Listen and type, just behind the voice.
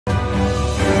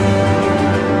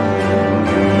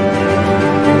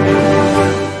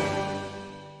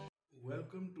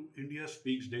Cricket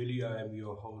Speaks Daily. I am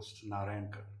your host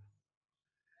Narayankar.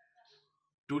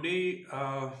 Today,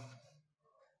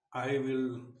 I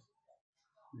will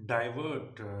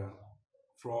divert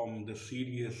from the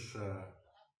serious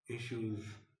issues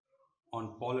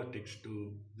on politics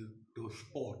to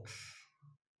sports.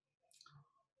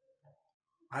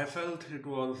 I felt it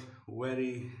was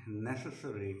very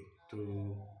necessary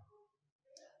to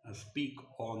speak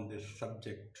on this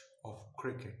subject of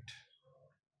cricket.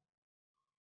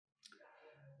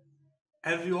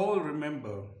 As you all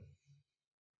remember,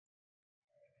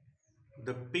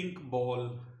 the pink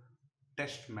ball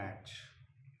test match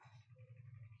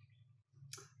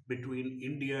between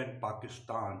India and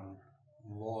Pakistan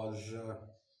was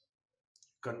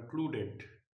concluded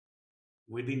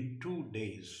within 2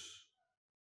 days.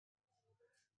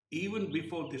 Even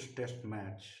before this test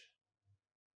match,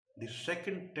 the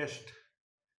second test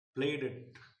played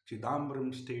at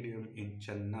Chidambaram Stadium in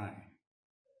Chennai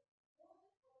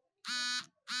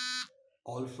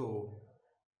also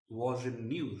was in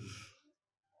news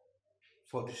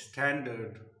for the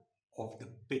standard of the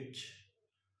pitch,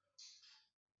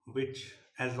 which,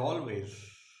 as always,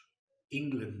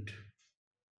 England,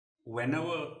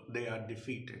 whenever they are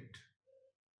defeated,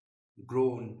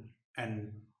 groan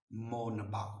and moan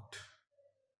about.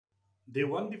 They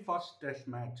won the first test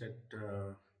match at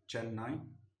Chennai,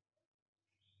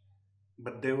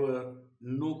 but there were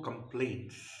no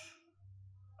complaints.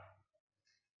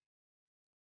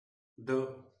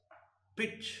 The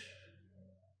pitch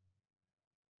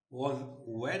was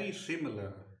very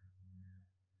similar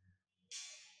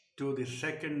to the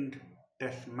second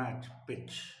test match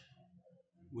pitch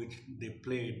which they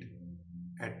played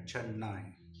at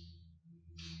Chennai.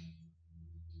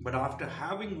 But after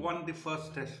having won the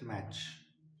first test match,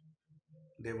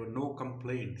 there were no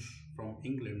complaints from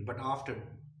England. But after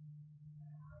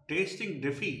tasting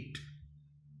defeat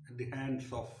at the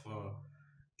hands of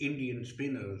Indian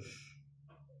spinners,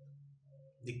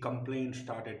 the complaints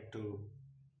started to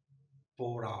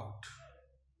pour out.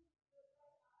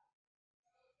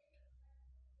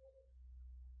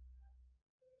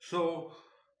 So,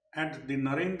 at the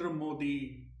Narendra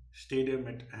Modi Stadium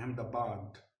at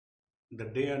Ahmedabad, the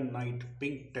day and night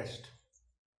pink test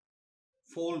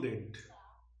folded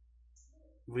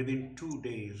within 2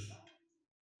 days,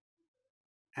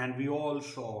 and we all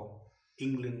saw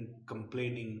England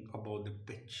complaining about the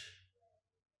pitch.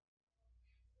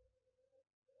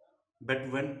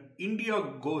 But when India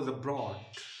goes abroad,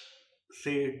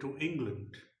 say to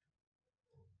England,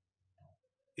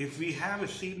 if we have a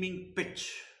seaming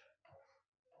pitch,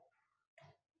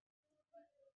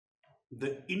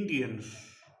 the Indians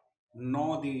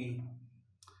nor the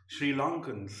Sri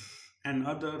Lankans and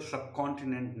other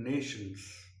subcontinent nations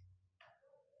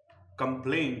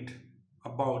complained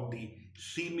about the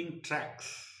seaming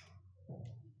tracks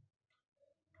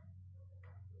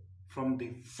from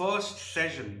the first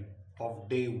session of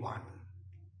day one.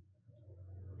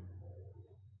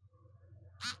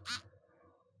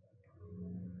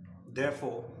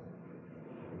 Therefore,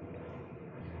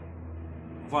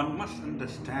 one must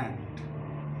understand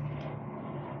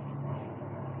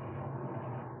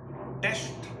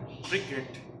test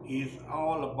cricket is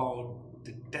all about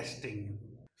the testing.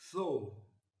 So,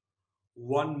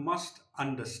 one must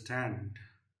understand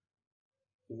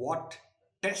what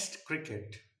test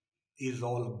cricket is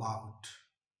all about.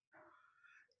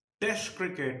 Test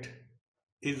cricket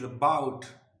is about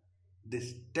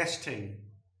this testing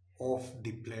of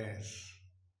the players,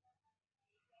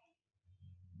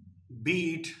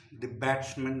 be it the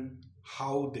batsmen,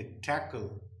 how they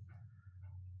tackle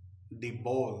the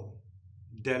ball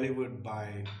delivered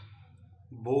by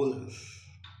bowlers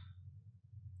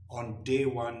on day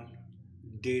 1,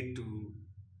 day 2,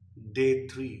 day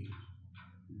 3,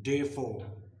 day 4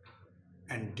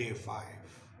 and day 5,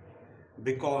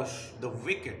 because the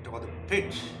wicket or the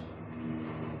pitch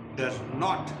does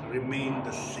not remain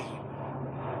the same.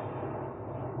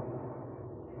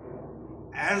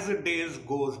 As the days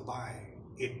goes by,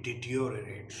 it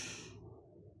deteriorates,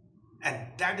 and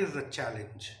that is the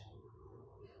challenge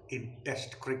in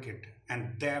test cricket,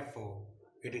 and therefore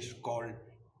it is called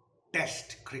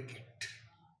test cricket.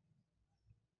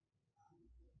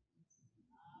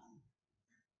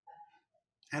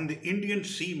 And the Indian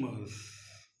seamers,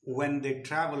 when they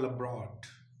travel abroad,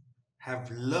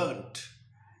 have learnt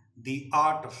the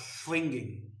art of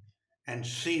swinging and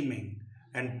seaming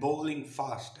and bowling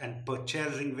fast and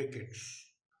purchasing wickets.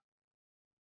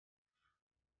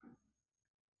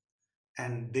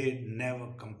 And they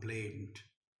never complained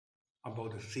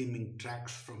about the seaming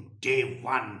tracks from day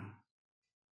one.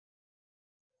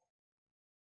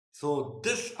 So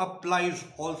this applies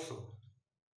also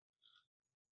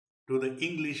to the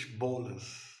English bowlers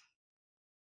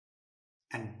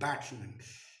and batsmen.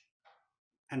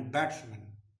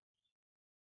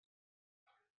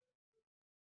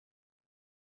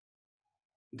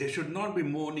 They should not be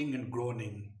moaning and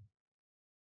groaning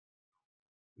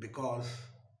because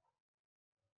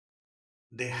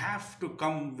they have to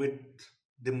come with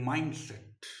the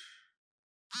mindset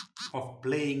of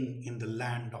playing in the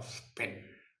land of spin.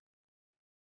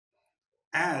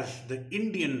 As the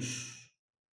Indians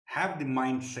have the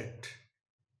mindset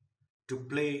to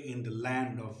play in the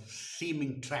land of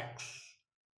seaming tracks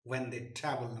when they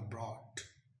travel abroad.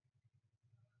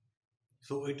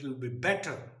 So it will be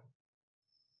better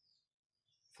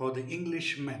for the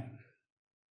Englishmen,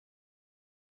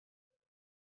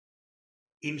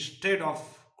 instead of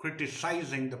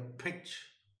criticizing the pitch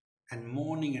and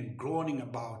moaning and groaning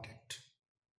about it,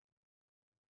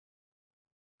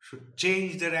 should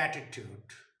change their attitude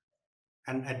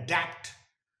and adapt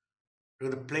to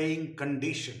the playing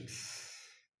conditions.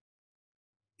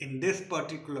 In this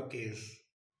particular case,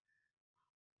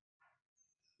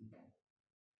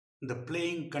 the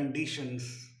playing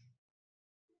conditions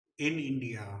in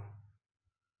India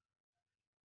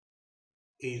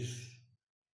is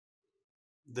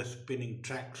the spinning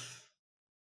tracks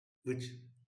which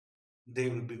they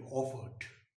will be offered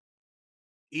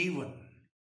even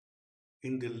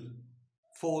in the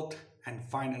fourth and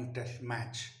final test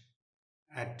match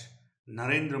at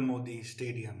Narendra Modi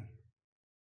Stadium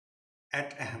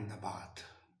at Ahmedabad.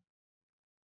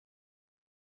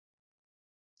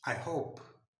 I hope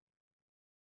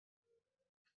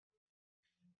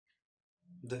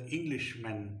the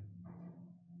Englishmen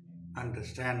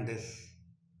understand this,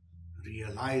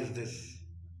 realize this,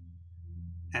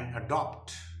 and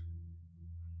adopt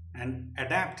and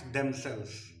adapt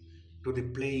themselves to the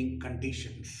playing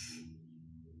conditions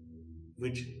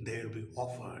which they will be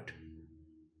offered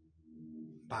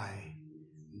by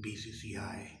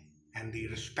BCCI and the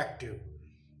respective,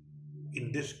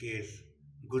 in this case,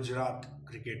 Gujarat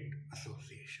Cricket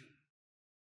Association.